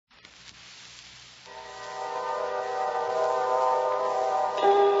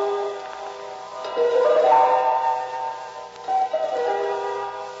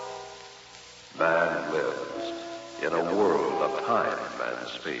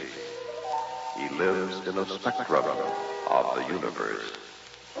He lives in a spectrum of the universe.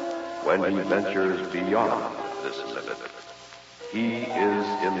 When he ventures beyond this limit, he is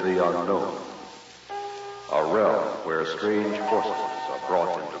in the unknown, a realm where strange forces are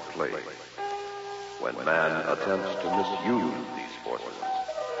brought into play. When man attempts to misuse these forces,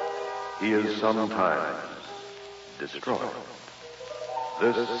 he is sometimes destroyed.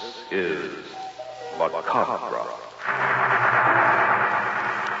 This is Macabre.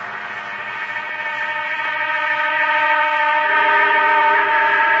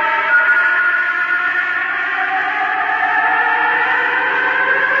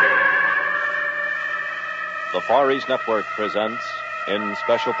 The Far East Network presents, in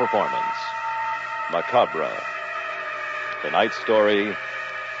special performance, Macabre. Tonight's story,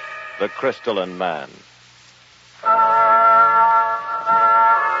 The Crystalline Man.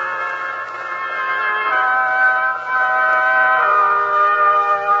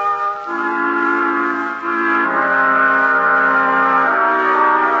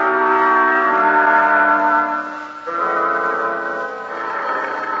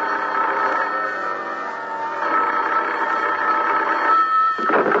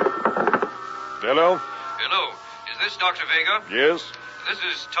 Hello? Hello. Is this Dr. Vega? Yes? This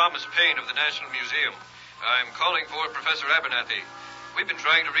is Thomas Paine of the National Museum. I'm calling for Professor Abernathy. We've been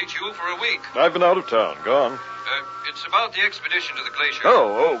trying to reach you for a week. I've been out of town. Gone. It's about the expedition to the glacier.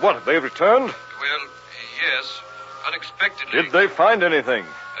 Oh, what? Have they returned? Well, yes. Unexpectedly. Did they find anything?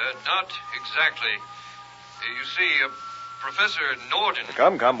 Not exactly. You see, Professor Norden...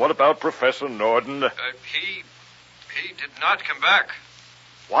 Come. What about Professor Norden? He did not come back.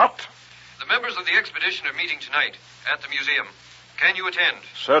 What? The members of the expedition are meeting tonight at the museum. Can you attend?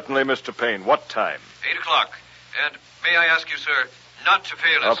 Certainly, Mr. Paine. What time? 8 o'clock. And may I ask you, sir, not to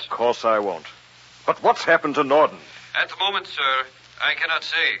fail us? Of course I won't. But what's happened to Norden? At the moment, sir, I cannot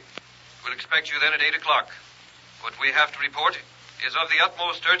say. We'll expect you then at 8 o'clock. What we have to report is of the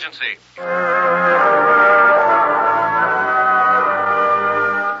utmost urgency.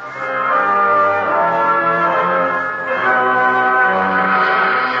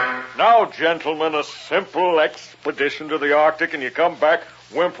 Now, gentlemen, a simple expedition to the Arctic, and you come back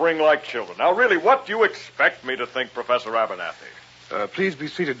whimpering like children. Now, really, what do you expect me to think, Professor Abernathy? Please be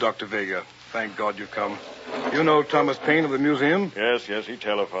seated, Dr. Vega. Thank God you've come. You know Thomas Paine of the museum? Yes, he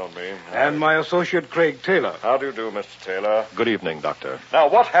telephoned me. And my associate, Craig Taylor. How do you do, Mr. Taylor? Good evening, Doctor. Now,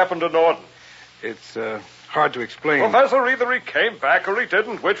 what happened to Norden? It's hard to explain. Professor, either he came back or he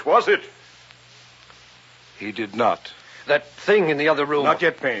didn't. Which was it? He did not. That thing in the other room. Not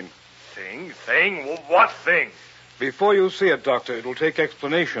yet, Paine. Thing? What thing? Before you see it, Doctor, it'll take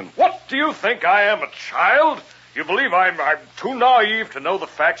explanation. What do you think I am, a child? You believe I'm too naive to know the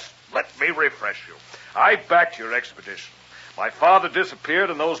facts? Let me refresh you. I backed your expedition. My father disappeared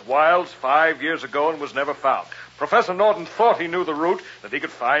in those wilds 5 years ago and was never found. Professor Norden thought he knew the route, that he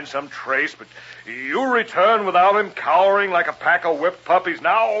could find some trace, but you returned without him, cowering like a pack of whipped puppies.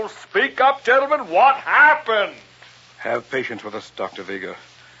 Now, speak up, gentlemen. What happened? Have patience with us, Dr. Vega.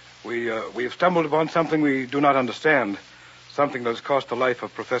 We have stumbled upon something we do not understand. Something that has cost the life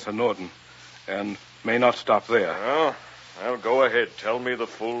of Professor Norden. And may not stop there. Well, go ahead. Tell me the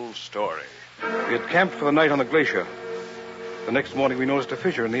full story. We had camped for the night on the glacier. The next morning we noticed a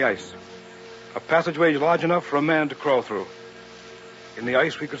fissure in the ice. A passageway large enough for a man to crawl through. In the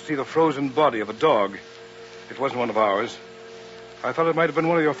ice we could see the frozen body of a dog. It wasn't one of ours. I thought it might have been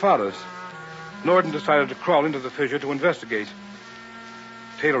one of your father's. Norden decided to crawl into the fissure to investigate.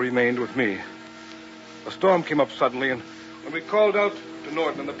 Taylor remained with me. A storm came up suddenly, and when we called out to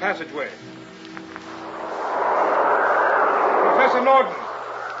Norden in the passageway... Professor Norden,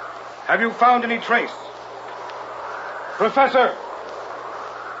 have you found any trace? Professor!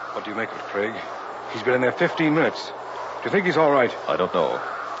 What do you make of it, Craig? He's been in there 15 minutes. Do you think he's all right? I don't know.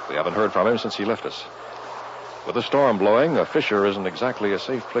 We haven't heard from him since he left us. With the storm blowing, a fissure isn't exactly a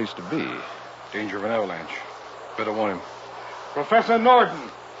safe place to be. Danger of an avalanche. Better warn him. Professor Norden,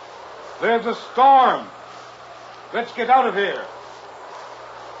 there's a storm. Let's get out of here.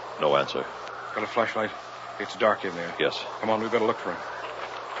 No answer. Got a flashlight? It's dark in there. Yes. Come on, we've got to look for him.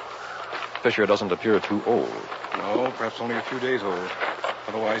 Fissure doesn't appear too old. No, perhaps only a few days old.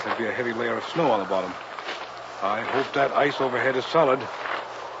 Otherwise, there'd be a heavy layer of snow on the bottom. I hope that ice overhead is solid.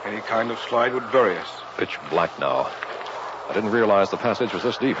 Any kind of slide would bury us. Pitch black now. I didn't realize the passage was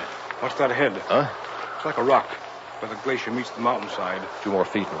this deep. What's that ahead? Huh? It's like a rock, where the glacier meets the mountainside. 2 more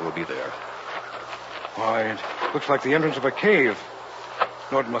feet and we'll be there. Why, it looks like the entrance of a cave.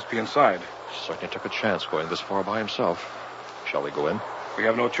 Norden must be inside. Certainly took a chance going this far by himself. Shall we go in? We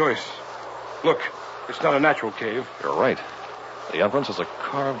have no choice. Look, it's not a natural cave. You're right. The entrance is a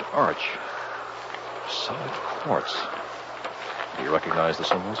carved arch. Solid quartz. Do you recognize the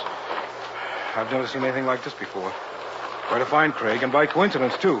symbols? I've never seen anything like this before. Where to find Craig, and by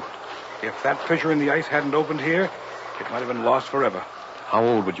coincidence, too. If that fissure in the ice hadn't opened here, it might have been lost forever. How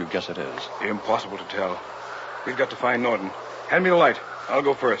old would you guess it is? Impossible to tell. We've got to find Norton. Hand me the light. I'll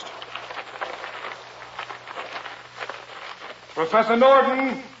go first. Professor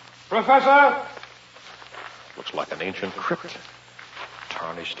Norton! Professor! Looks like an ancient crypt.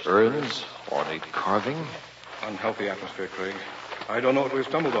 Tarnished urns, ornate carving. Unhealthy atmosphere, Craig. I don't know what we've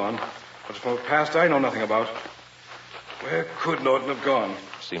stumbled on, but from a past I know nothing about. Where could Norton have gone?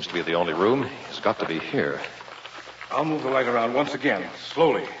 Seems to be the only room. He's got to be here. I'll move the light around once again,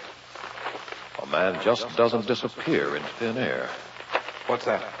 slowly. A man just doesn't disappear in thin air. What's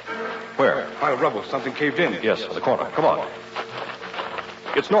that? Where? Pile of rubble. Something caved in. Yes, in the corner. Come on.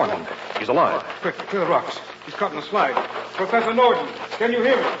 It's Norton. He's alive. Quick, clear the rocks. He's caught in a slide. Professor Norton, can you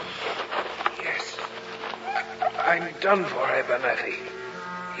hear me? Yes. I'm done for, Abernathy.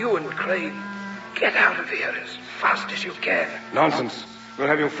 You and Craig, get out of here as fast as you can. Nonsense. We'll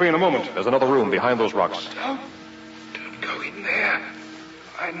have you free in a moment. There's another room behind those rocks. Don't go in there.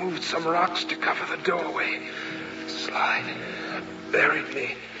 I moved some rocks to cover the doorway. Slide buried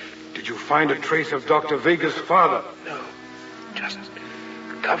me. Did you find a trace of Dr. Vega's father? No. Just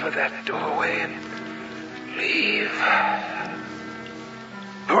cover that doorway and leave.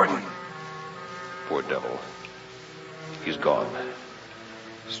 Norton. Poor devil. He's gone.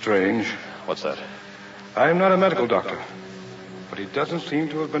 Strange. What's that? I'm not a medical doctor, but he doesn't seem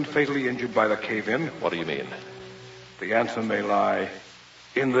to have been fatally injured by the cave-in. What do you mean? The answer may lie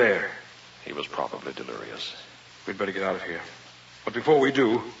in there. He was probably delirious. We'd better get out of here. But before we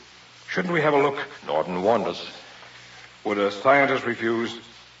do, shouldn't we have a look? Norton warned us. Would a scientist refuse?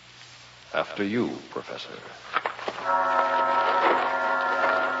 After you, Professor.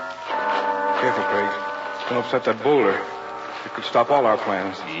 Careful, Craig. Don't upset that boulder. It could stop all our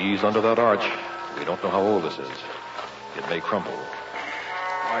plans. Ease under that arch. We don't know how old this is. It may crumble.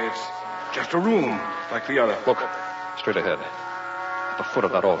 Why, it's just a room like the other. Look, straight ahead. At the foot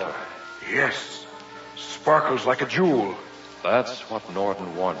of that altar. Yes. Sparkles like a jewel. That's what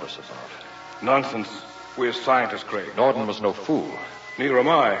Norton warned us about. Nonsense. We're scientists, Craig. Norton was no fool. Neither am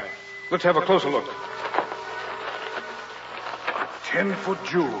I. Let's have a closer look. A 10-foot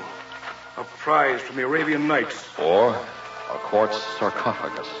jewel. A prize from the Arabian Nights. Or a quartz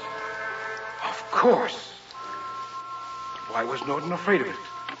sarcophagus. Of course. But why was Norton afraid of it?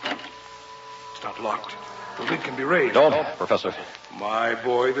 It's not locked. The lid can be raised. Don't, Professor. My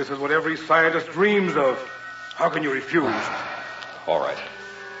boy, this is what every scientist dreams of. How can you refuse? All right.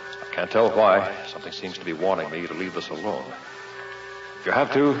 I can't tell why. Something seems to be warning me to leave this alone. If you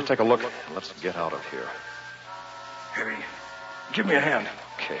have to, take a look, and let's get out of here. Harry, give me a hand.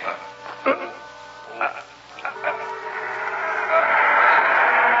 Okay.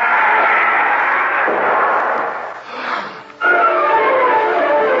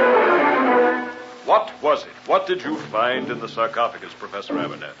 What was it? What did you find in the sarcophagus, Professor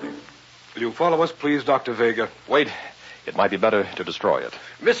Abernathy? Will you follow us, please, Dr. Vega? Wait. It might be better to destroy it.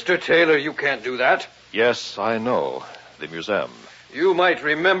 Mr. Taylor, you can't do that. Yes, I know. The museum. You might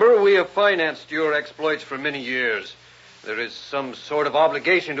remember we have financed your exploits for many years. There is some sort of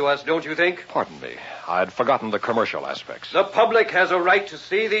obligation to us, don't you think? Pardon me. I'd forgotten the commercial aspects. The public has a right to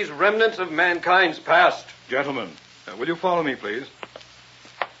see these remnants of mankind's past. Gentlemen, will you follow me, please?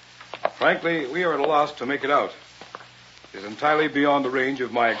 Frankly, we are at a loss to make it out. It is entirely beyond the range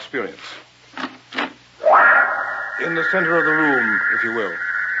of my experience. In the center of the room, if you will.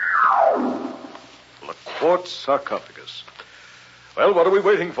 The quartz sarcophagus. Well, what are we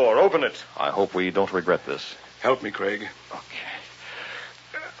waiting for? Open it. I hope we don't regret this. Help me, Craig. Okay.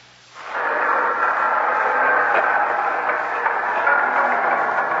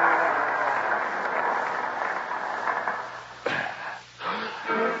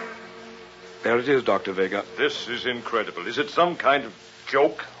 There it is, Dr. Vega. This is incredible. Is it some kind of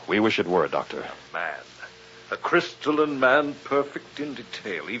joke? We wish it were, Doctor. Man. A crystalline man, perfect in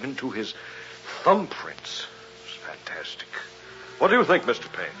detail, even to his thumbprints. It's fantastic. What do you think, Mr.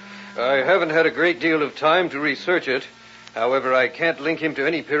 Payne? I haven't had a great deal of time to research it. However, I can't link him to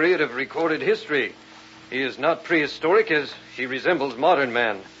any period of recorded history. He is not prehistoric, as he resembles modern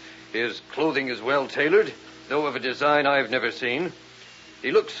man. His clothing is well tailored, though of a design I've never seen.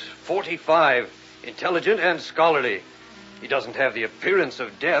 He looks 45, intelligent and scholarly. He doesn't have the appearance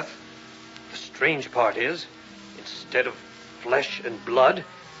of death. The strange part is, instead of flesh and blood,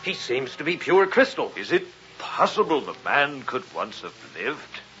 he seems to be pure crystal. Is it possible the man could once have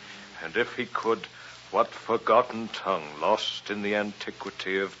lived? And if he could, what forgotten tongue, lost in the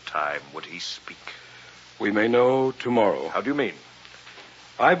antiquity of time, would he speak? We may know tomorrow. How do you mean?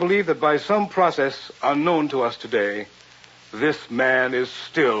 I believe that by some process unknown to us today, this man is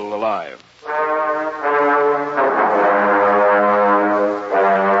still alive.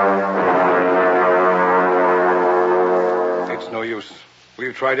 It's no use.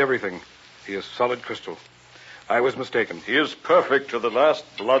 We've tried everything. He is solid crystal. I was mistaken. He is perfect to the last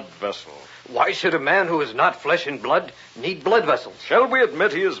blood vessel. Why should a man who is not flesh and blood need blood vessels? Shall we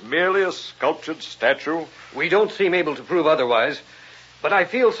admit he is merely a sculptured statue? We don't seem able to prove otherwise, but I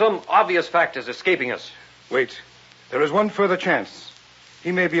feel some obvious fact is escaping us. Wait. There is one further chance.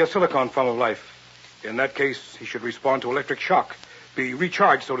 He may be a silicon form of life. In that case, he should respond to electric shock, be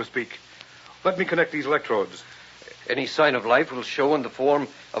recharged, so to speak. Let me connect these electrodes. Any sign of life will show in the form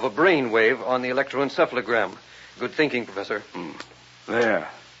of a brain wave on the electroencephalogram. Good thinking, Professor. There.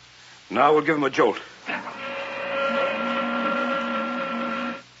 Now we'll give him a jolt.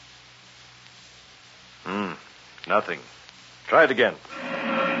 Nothing. Try it again.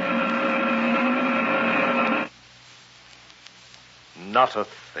 Not a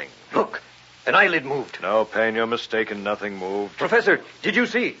thing. Look, an eyelid moved. No, Payne, you're mistaken. Nothing moved. Professor, did you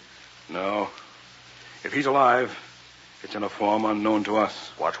see? No. If he's alive, it's in a form unknown to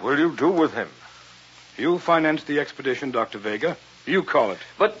us. What will you do with him? You financed the expedition, Dr. Vega. You call it.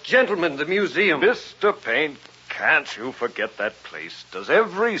 But, gentlemen, the museum... Mr. Payne, can't you forget that place? Does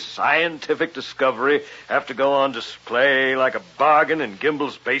every scientific discovery have to go on display like a bargain in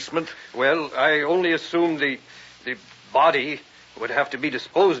Gimbel's basement? Well, I only assumed the body would have to be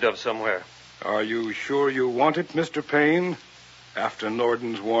disposed of somewhere. Are you sure you want it, Mr. Payne? After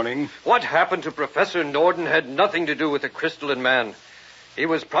Norden's warning? What happened to Professor Norden had nothing to do with the crystalline man. He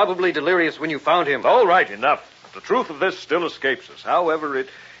was probably delirious when you found him. All right, enough. The truth of this still escapes us. However, it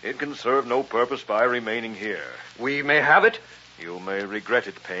can serve no purpose by remaining here. We may have it? You may regret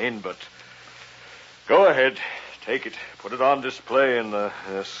it, Payne, but go ahead. Take it. Put it on display in the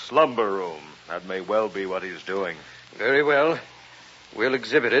slumber room. That may well be what he's doing. Very well. We'll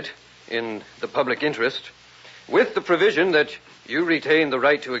exhibit it in the public interest, with the provision that you retain the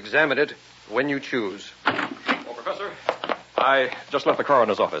right to examine it when you choose. Oh, Professor, I just left the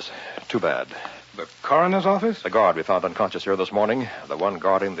coroner's office. Too bad. The coroner's office? The guard we found unconscious here this morning, the one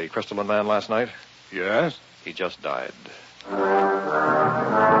guarding the crystalline man last night, Yes? he just died.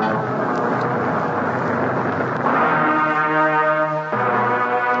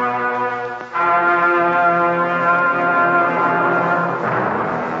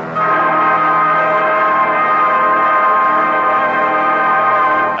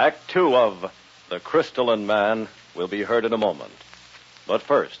 Act 2 of The Crystalline Man will be heard in a moment. But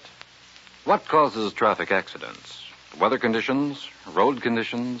first, what causes traffic accidents? Weather conditions, road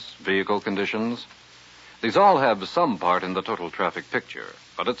conditions, vehicle conditions. These all have some part in the total traffic picture,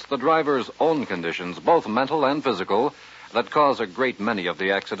 but it's the driver's own conditions, both mental and physical, that cause a great many of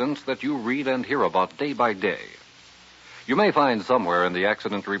the accidents that you read and hear about day by day. You may find somewhere in the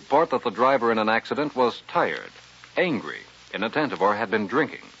accident report that the driver in an accident was tired, angry, inattentive, or had been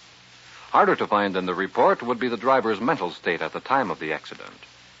drinking. Harder to find in the report would be the driver's mental state at the time of the accident.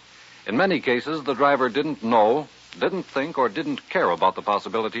 In many cases, the driver didn't know, didn't think, or didn't care about the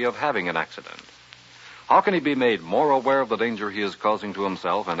possibility of having an accident. How can he be made more aware of the danger he is causing to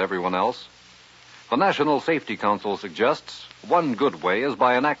himself and everyone else? The National Safety Council suggests one good way is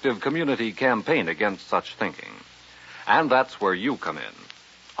by an active community campaign against such thinking. And that's where you come in.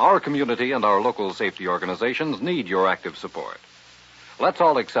 Our community and our local safety organizations need your active support. Let's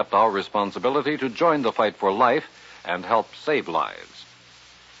all accept our responsibility to join the fight for life and help save lives.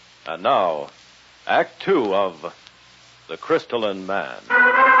 and now, Act 2 of The Crystalline Man.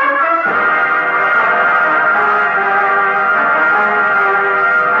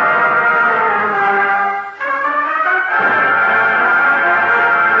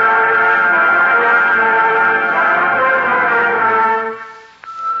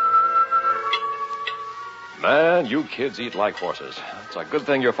 Man, you kids eat like horses. It's a good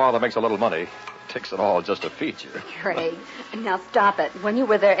thing your father makes a little money. Takes it all just to feed you. Craig, now stop it. When you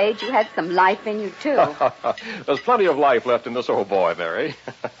were their age, you had some life in you, too. There's plenty of life left in this old boy, Mary.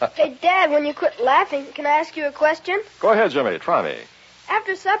 Hey, Dad, when you quit laughing, can I ask you a question? Go ahead, Jimmy. Try me.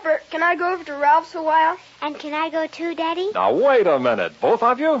 After supper, can I go over to Ralph's a while? And can I go too, Daddy? Now, wait a minute. Both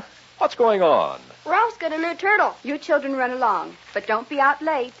of you? What's going on? Ralph's got a new turtle. You children run along, but don't be out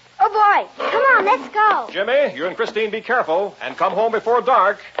late. Oh, boy. Come on, let's go. Jimmy, you and Christine be careful and come home before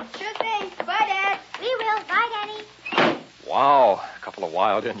dark. Sure thing. Bye, Dad. We will. Bye, Daddy. Wow, a couple of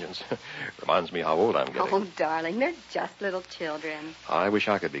wild Indians. Reminds me how old I'm getting. Oh, darling, they're just little children. I wish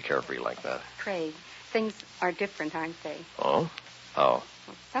I could be carefree like that. Craig, things are different, aren't they? Oh? How?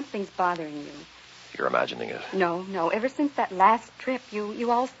 Well, something's bothering you. You're imagining it. No. Ever since that last trip,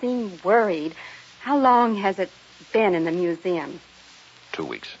 you all seem worried. How long has it been in the museum? 2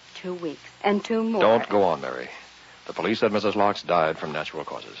 weeks. 2 weeks. And 2 more. Don't go on, Mary. The police said Mrs. Locks died from natural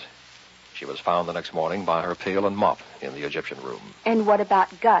causes. She was found the next morning by her pail and mop in the Egyptian room. And what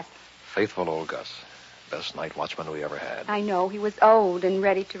about Gus? Faithful old Gus. Best night watchman we ever had. I know. He was old and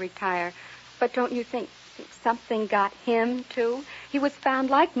ready to retire. But don't you think something got him, too? He was found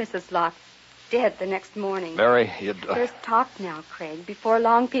like Mrs. Locke, dead the next morning. Mary, There's talk now, Craig. Before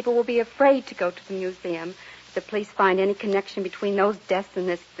long, people will be afraid to go to the museum. If the police find any connection between those deaths and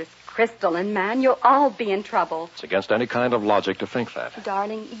this Crystalline man, you'll all be in trouble. It's against any kind of logic to think that.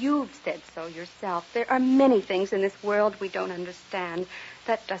 Darling, you've said so yourself. There are many things in this world we don't understand.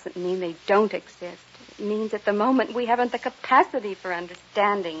 That doesn't mean they don't exist. It means at the moment we haven't the capacity for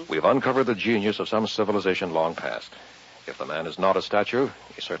understanding. We've uncovered the genius of some civilization long past. If the man is not a statue,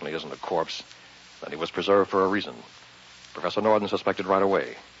 he certainly isn't a corpse, then he was preserved for a reason. Professor Norden suspected right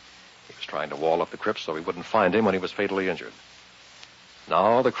away. He was trying to wall up the crypt so we wouldn't find him when he was fatally injured.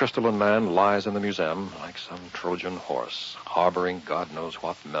 Now the Crystalline man lies in the museum like some Trojan horse, harboring God knows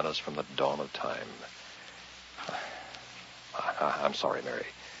what menace from the dawn of time. I'm sorry, Mary.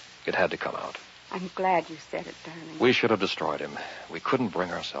 It had to come out. I'm glad you said it, darling. We should have destroyed him. We couldn't bring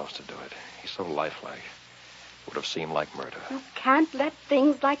ourselves to do it. He's so lifelike. It would have seemed like murder. You can't let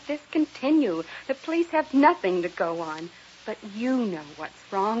things like this continue. The police have nothing to go on. But you know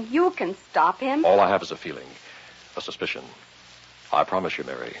what's wrong. You can stop him. All I have is a feeling, a suspicion. I promise you,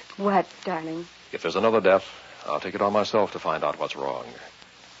 Mary. What, darling? If there's another death, I'll take it on myself to find out what's wrong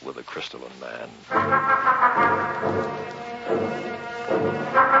with the Crystalline man.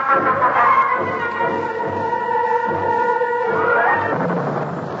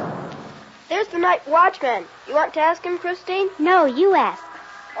 There's the night watchman. You want to ask him, Christine? No, you ask.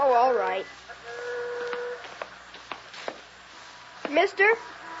 Oh, all right. Mister,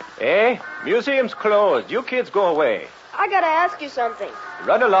 Eh? Museum's closed. You kids go away. I gotta ask you something.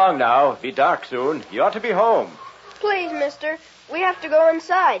 Run along now. Be dark soon. You ought to be home. Please, mister. We have to go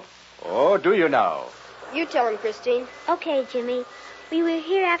inside. Oh, do you now? You tell him, Christine. Okay, Jimmy. We were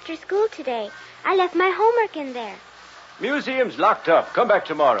here after school today. I left my homework in there. Museum's locked up. Come back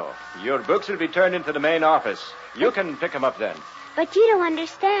tomorrow. Your books will be turned into the main office. You can pick 'em up then. But you don't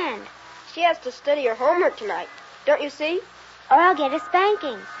understand. She has to study her homework tonight. Don't you see? Or I'll get a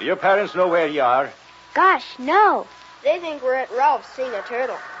spanking. Do your parents know where you are? Gosh, no. They think we're at Ralph's seeing a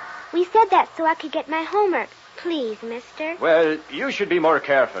turtle. We said that so I could get my homework. Please, mister. Well, you should be more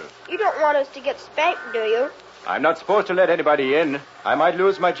careful. You don't want us to get spanked, do you? I'm not supposed to let anybody in. I might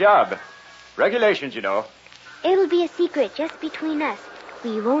lose my job. Regulations, you know. It'll be a secret just between us.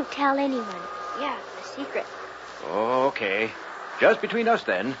 We won't tell anyone. Yeah, a secret. Okay. Just between us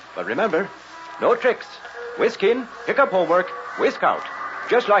then. But remember, no tricks. Whisk in, pick up homework, whisk out.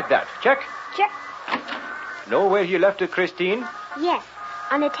 Just like that. Check? Check. Know where you left it, Christine? Yes,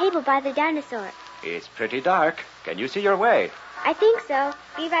 on a table by the dinosaur. It's pretty dark. Can you see your way? I think so.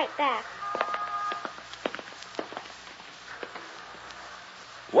 Be right back.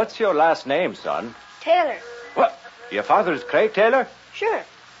 What's your last name, son? Taylor. What? Your father's Craig Taylor? Sure.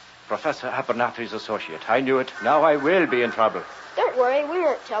 Professor Abernathy's associate. I knew it. Now I will be in trouble. Don't worry, we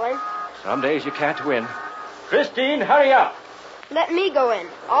won't tell him. Some days you can't win. Christine, hurry up. Let me go in.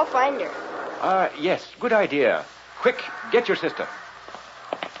 I'll find her. Yes, good idea. Quick, get your sister.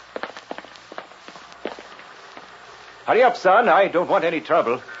 Hurry up, son. I don't want any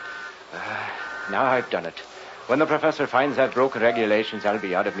trouble. Now I've done it. When the professor finds I've broken regulations, I'll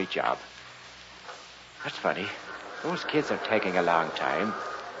be out of me job. That's funny. Those kids are taking a long time.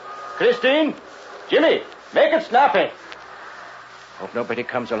 Christine! Jimmy! Make it snappy! Hope nobody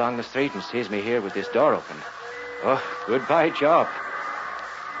comes along the street and sees me here with this door open. Oh, goodbye job.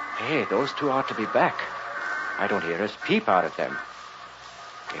 Hey, those two ought to be back. I don't hear us peep out of them.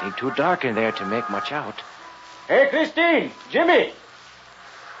 Getting too dark in there to make much out. Hey, Christine! Jimmy!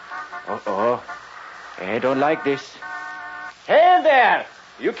 Uh-oh. I don't like this. Hey there!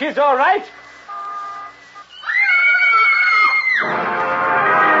 You kids all right?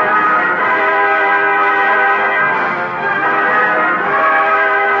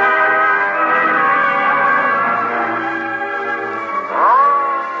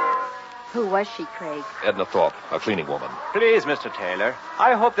 Who was she, Craig? Edna Thorpe, a cleaning woman. Please, Mr. Taylor.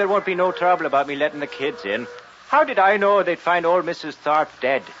 I hope there won't be no trouble about me letting the kids in. How did I know they'd find old Mrs. Thorpe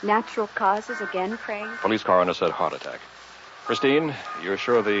dead? Natural causes again, Craig? Police coroner said heart attack. Christine, you're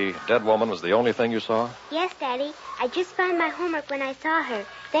sure the dead woman was the only thing you saw? Yes, Daddy. I just found my homework when I saw her.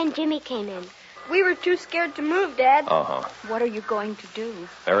 Then Jimmy came in. We were too scared to move, Dad. Uh-huh. What are you going to do?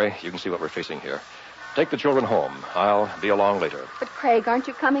 Mary, you can see what we're facing here. Take the children home. I'll be along later. But, Craig, aren't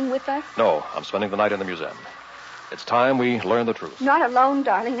you coming with us? No, I'm spending the night in the museum. It's time we learn the truth. Not alone,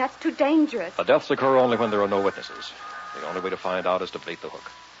 darling. That's too dangerous. The deaths occur only when there are no witnesses. The only way to find out is to bait the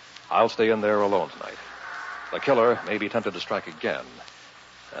hook. I'll stay in there alone tonight. The killer may be tempted to strike again,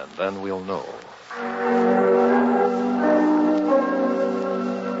 and then we'll know.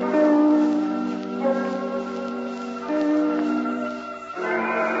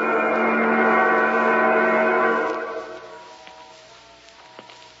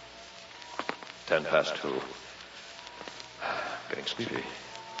 2:10. Getting sleepy.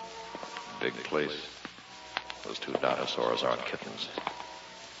 Big place. Those two dinosaurs aren't kittens.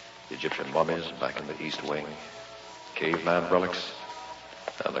 Egyptian mummies back in the East Wing. Caveman relics.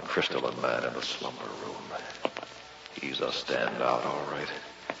 And the crystalline man in the slumber room. He's a standout, all right.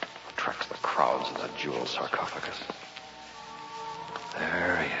 Attracts the crowds in that jeweled sarcophagus.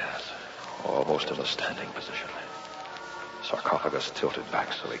 There he is. Almost in a standing position. Sarcophagus tilted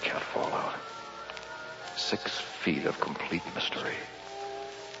back so he can't fall out. 6 feet of complete mystery.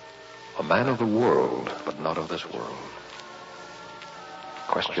 A man of the world, but not of this world.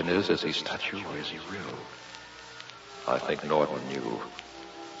 Question is he statue or is he real? I think Norton knew.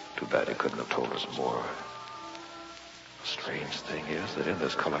 Too bad he couldn't have told us more. The strange thing is that in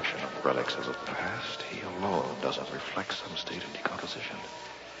this collection of relics of the past, he alone doesn't reflect some state of decomposition.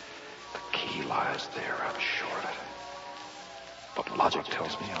 The key lies there, I'm sure of it. But logic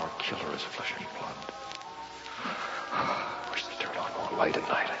tells me our killer is flesh and blood. Wish they turned on more light at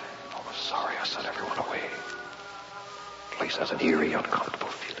night. Almost sorry I sent everyone away. The place has an eerie, uncomfortable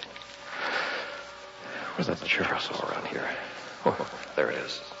feeling. Where's that chair I saw around here? Oh, there it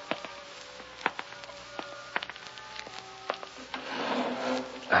is.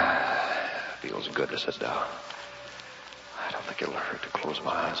 Feels good to sit down. I don't think it'll hurt to close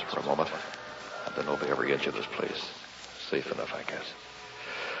my eyes for a moment. I've been over every inch of this place. Safe enough, I guess.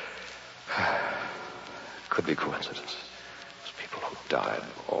 Could be coincidence. Those people who died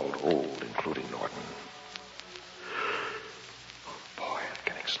were all old, including Norton. Oh, boy, I'm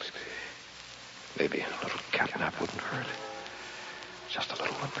getting sleepy. Maybe a little cat nap wouldn't hurt. Just a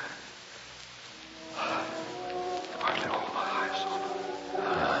little one. Hardly hold my eyes open.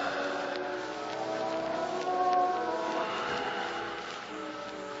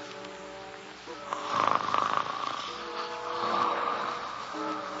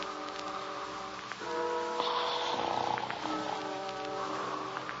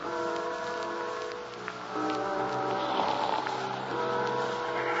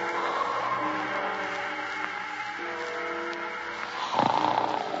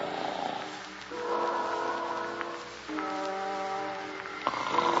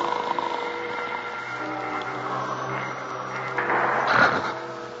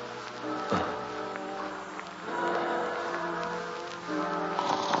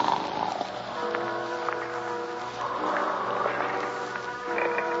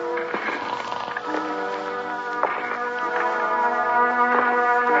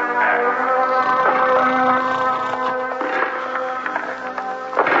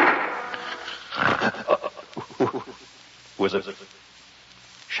 Who is it?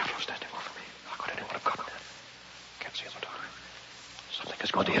 Shadow standing over me. How could anyone have gotten there? Can't see in the dark. Something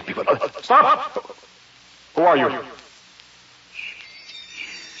is going to hit me, but... Stop! Who are you? Beyond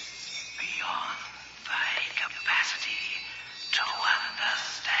thy capacity to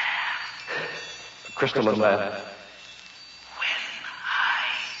understand. The crystalline man. When I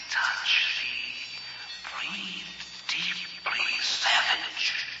touch thee, breathe deeply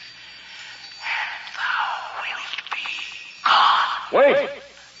savage, and thou wilt be gone. Wait!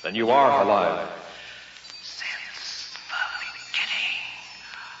 Then you are alive. Since the beginning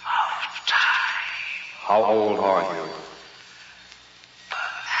of time. How old are you?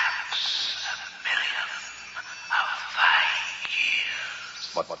 Perhaps 1,000,000 of thy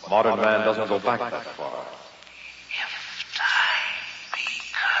years. But modern man doesn't go back that far. If time be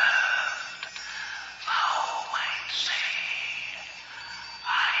curved, thou might say,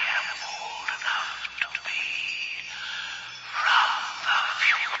 I am old enough to be from the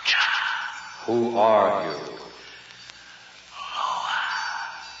future. Who are you? Loa,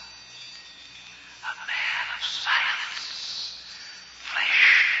 a man of science, flesh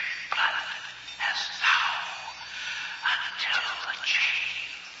and blood as thou, until the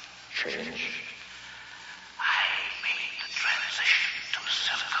change. I made the transition to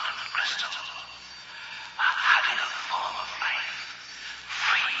silicon crystal, a happier form of life,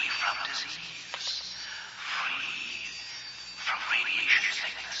 free from disease, free from radiation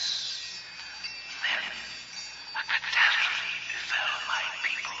sickness.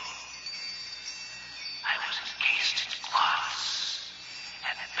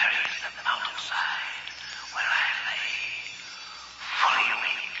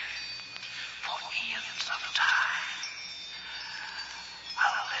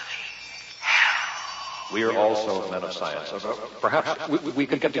 We're also men of science. Perhaps we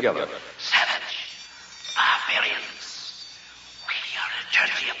could get together. Savage. Barbarians. We are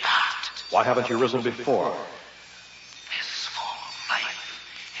eternity apart. Why haven't you risen before? This form of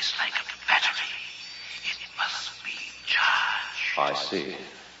life is like a battery. It must be charged. I see.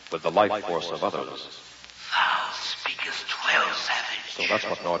 With the life force of others. Thou speakest well, Savage. So that's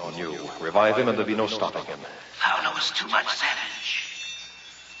what Norton knew. Revive him and there'll be no stopping him. Thou knowest too much, Savage.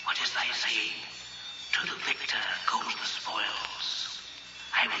 What is thy saying? To the victor goes the spoils.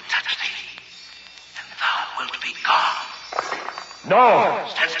 I will touch thee, and thou wilt be gone. No!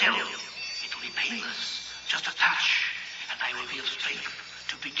 Stand still. It will be painless, just a touch, and I will be of strength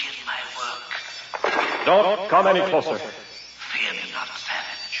to begin my work. Don't come any closer. Fear me not,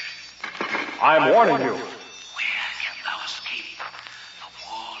 Savage. I'm warning you. Where can thou escape? The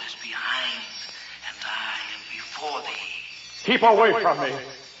wall is behind, and I am before thee. Keep away from me.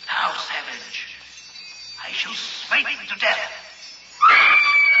 Now, Savage, I shall smite thee to death.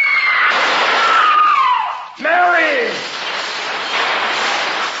 Mary!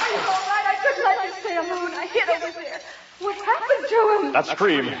 Are you all right? I couldn't let you stay alone. I hid over there. What happened to him? That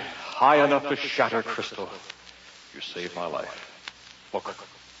scream, high enough to shatter crystal. You saved my life. Look,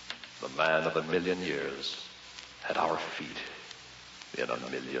 the man of 1,000,000 years at our feet in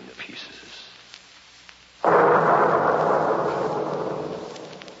 1,000,000 pieces.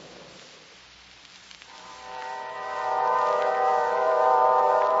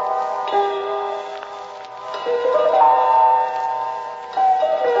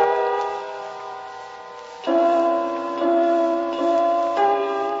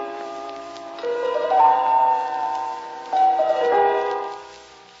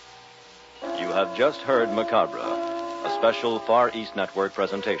 Just heard Macabre, a special Far East Network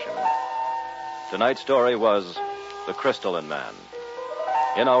presentation. Tonight's story was The Crystalline Man.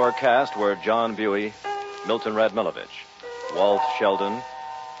 In our cast were John Buey, Milton Radmilovich, Walt Sheldon,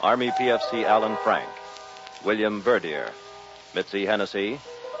 Army PFC Alan Frank, William Verdier, Mitzi Hennessy,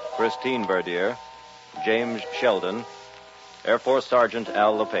 Christine Verdier, James Sheldon, Air Force Sergeant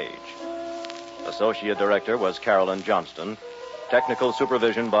Al LePage. Associate Director was Carolyn Johnston. Technical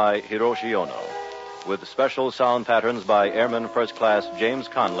supervision by Hiroshi Ono, with special sound patterns by Airman First Class James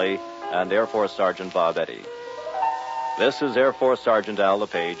Conley and Air Force Sergeant Bob Eddy. This is Air Force Sergeant Al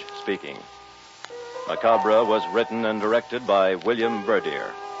LePage speaking. Macabre was written and directed by William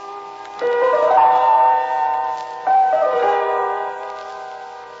Verdier.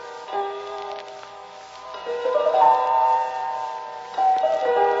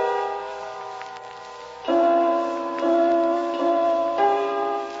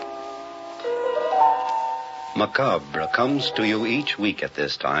 Macabre comes to you each week at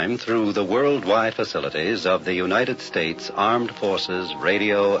this time through the worldwide facilities of the United States Armed Forces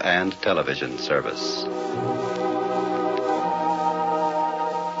Radio and Television Service.